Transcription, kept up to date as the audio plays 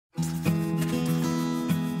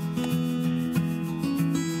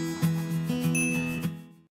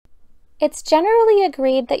It's generally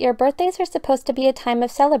agreed that your birthdays are supposed to be a time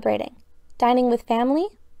of celebrating, dining with family,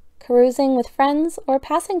 carousing with friends, or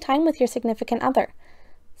passing time with your significant other.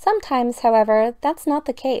 Sometimes, however, that's not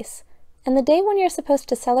the case, and the day when you're supposed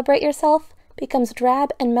to celebrate yourself becomes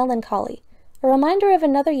drab and melancholy, a reminder of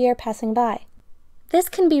another year passing by. This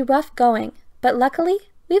can be rough going, but luckily,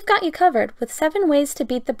 we've got you covered with 7 ways to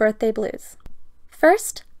beat the birthday blues.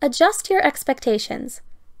 First, adjust your expectations.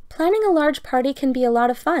 Planning a large party can be a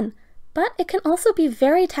lot of fun, but it can also be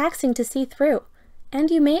very taxing to see through,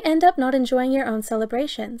 and you may end up not enjoying your own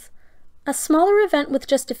celebrations. A smaller event with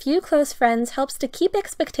just a few close friends helps to keep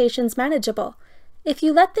expectations manageable. If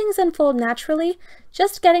you let things unfold naturally,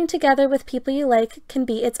 just getting together with people you like can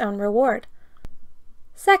be its own reward.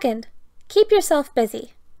 Second, keep yourself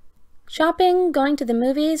busy. Shopping, going to the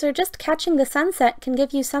movies, or just catching the sunset can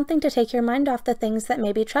give you something to take your mind off the things that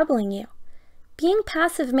may be troubling you. Being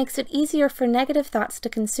passive makes it easier for negative thoughts to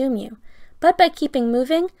consume you, but by keeping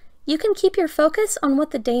moving, you can keep your focus on what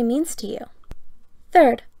the day means to you.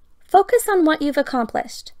 Third, focus on what you've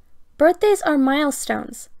accomplished. Birthdays are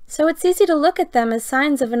milestones, so it's easy to look at them as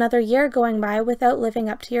signs of another year going by without living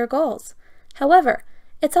up to your goals. However,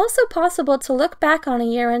 it's also possible to look back on a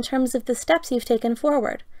year in terms of the steps you've taken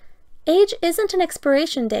forward. Age isn't an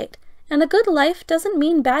expiration date, and a good life doesn't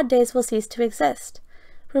mean bad days will cease to exist.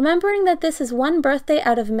 Remembering that this is one birthday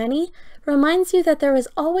out of many reminds you that there is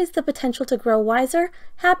always the potential to grow wiser,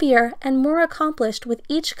 happier, and more accomplished with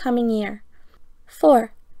each coming year.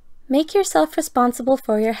 4. Make yourself responsible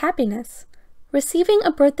for your happiness. Receiving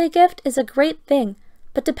a birthday gift is a great thing,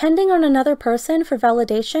 but depending on another person for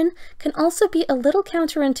validation can also be a little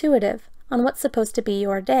counterintuitive on what's supposed to be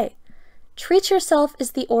your day. Treat yourself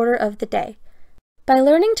is the order of the day. By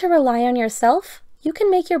learning to rely on yourself, you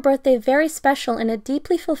can make your birthday very special in a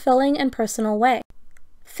deeply fulfilling and personal way.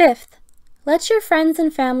 5th, let your friends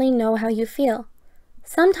and family know how you feel.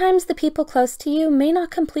 Sometimes the people close to you may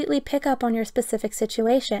not completely pick up on your specific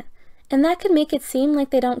situation, and that can make it seem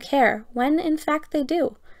like they don't care, when in fact they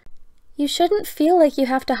do. You shouldn't feel like you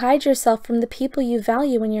have to hide yourself from the people you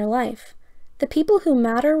value in your life. The people who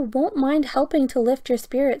matter won't mind helping to lift your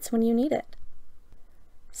spirits when you need it.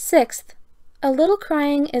 6th, a little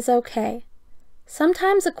crying is okay.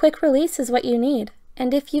 Sometimes a quick release is what you need,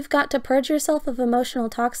 and if you've got to purge yourself of emotional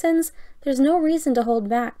toxins, there's no reason to hold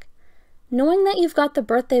back. Knowing that you've got the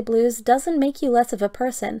birthday blues doesn't make you less of a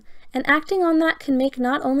person, and acting on that can make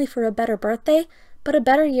not only for a better birthday, but a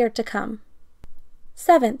better year to come.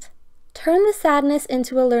 7th, turn the sadness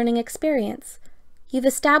into a learning experience. You've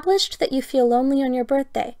established that you feel lonely on your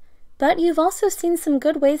birthday, but you've also seen some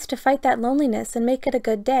good ways to fight that loneliness and make it a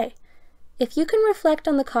good day. If you can reflect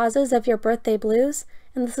on the causes of your birthday blues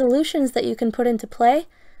and the solutions that you can put into play,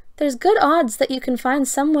 there's good odds that you can find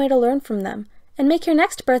some way to learn from them and make your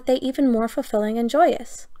next birthday even more fulfilling and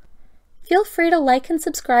joyous. Feel free to like and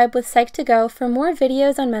subscribe with Psych2Go for more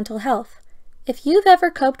videos on mental health. If you've ever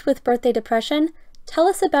coped with birthday depression, tell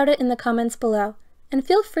us about it in the comments below. And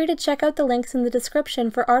feel free to check out the links in the description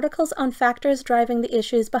for articles on factors driving the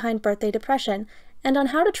issues behind birthday depression and on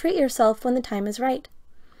how to treat yourself when the time is right.